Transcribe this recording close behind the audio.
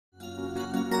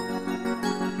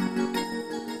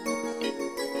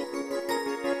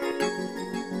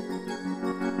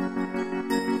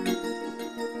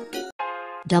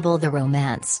Double the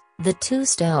romance, the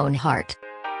two-stone heart.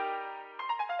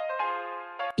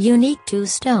 Unique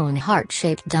two-stone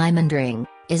heart-shaped diamond ring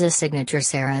is a signature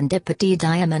Serendipity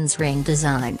Diamonds ring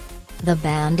design. The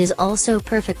band is also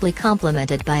perfectly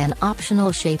complemented by an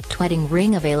optional shaped wedding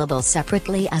ring available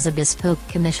separately as a bespoke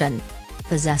commission.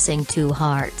 Possessing two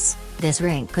hearts, this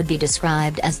ring could be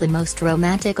described as the most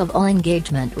romantic of all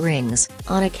engagement rings,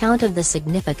 on account of the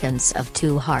significance of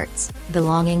two hearts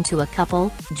belonging to a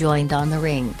couple joined on the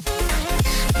ring.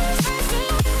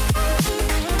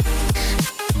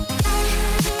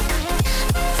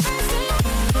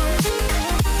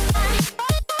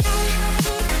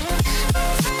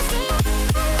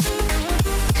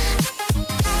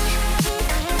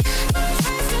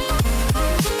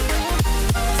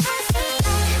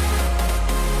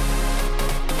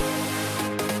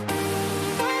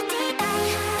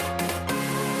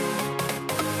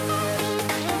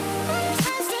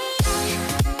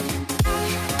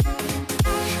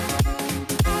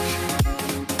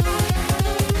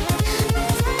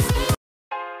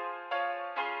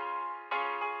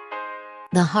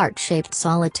 The heart-shaped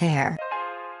Solitaire.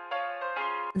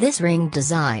 This ring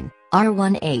design,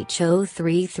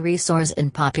 R1H033, soars in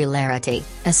popularity,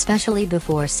 especially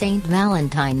before St.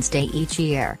 Valentine's Day each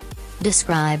year.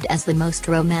 Described as the most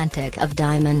romantic of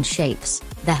diamond shapes,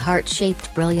 the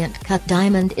heart-shaped brilliant cut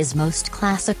diamond is most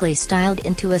classically styled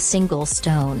into a single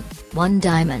stone, one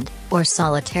diamond, or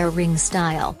solitaire ring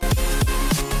style.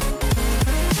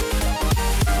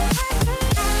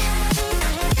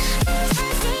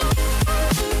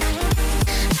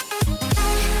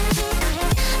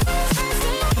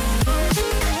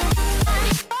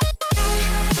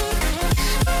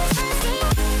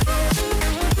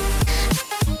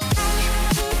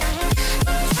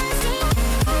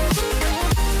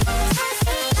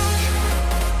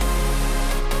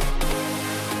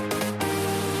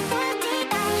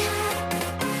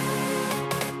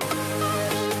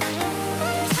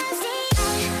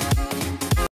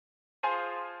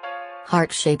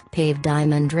 Heart-shaped paved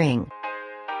diamond ring.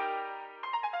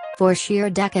 For sheer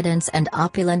decadence and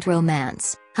opulent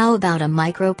romance, how about a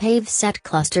micro-pave set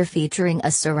cluster featuring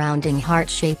a surrounding heart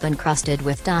shape encrusted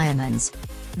with diamonds?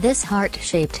 This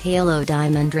heart-shaped halo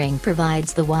diamond ring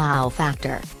provides the wow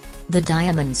factor. The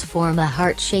diamonds form a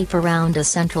heart shape around a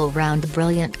central round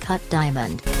brilliant cut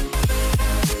diamond.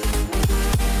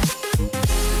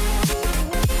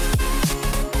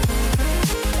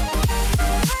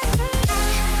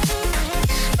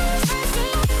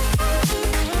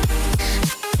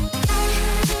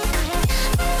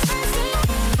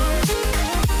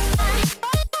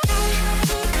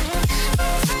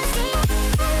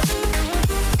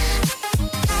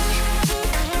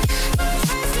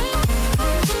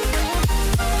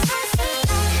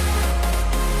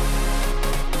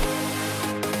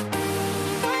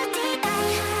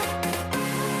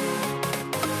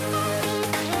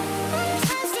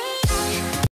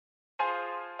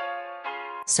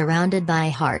 Surrounded by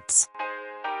hearts.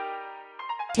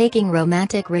 Taking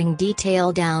romantic ring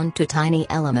detail down to tiny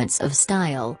elements of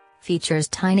style, features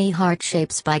tiny heart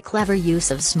shapes by clever use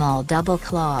of small double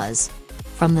claws.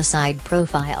 From the side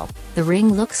profile, the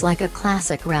ring looks like a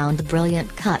classic round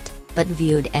brilliant cut, but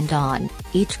viewed end-on,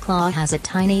 each claw has a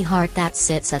tiny heart that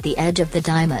sits at the edge of the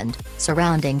diamond,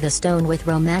 surrounding the stone with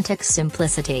romantic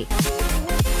simplicity.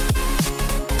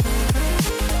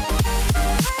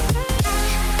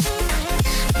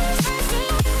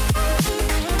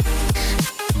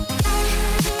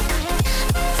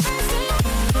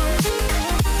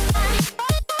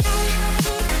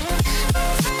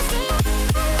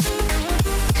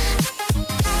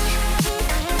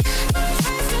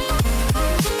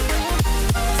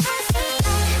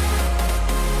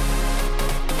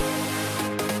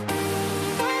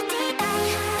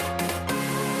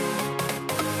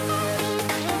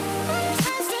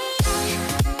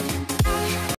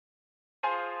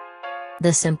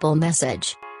 The simple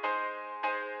message.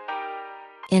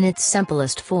 In its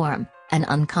simplest form, an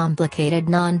uncomplicated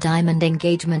non-diamond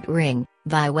engagement ring,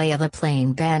 by way of a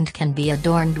plain band, can be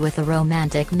adorned with a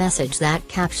romantic message that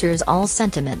captures all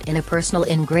sentiment in a personal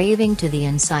engraving to the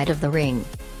inside of the ring.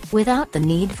 Without the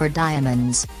need for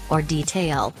diamonds, or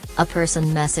detail, a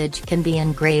person message can be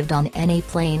engraved on any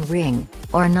plain ring,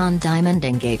 or non-diamond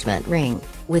engagement ring,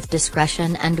 with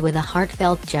discretion and with a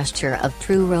heartfelt gesture of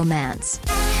true romance.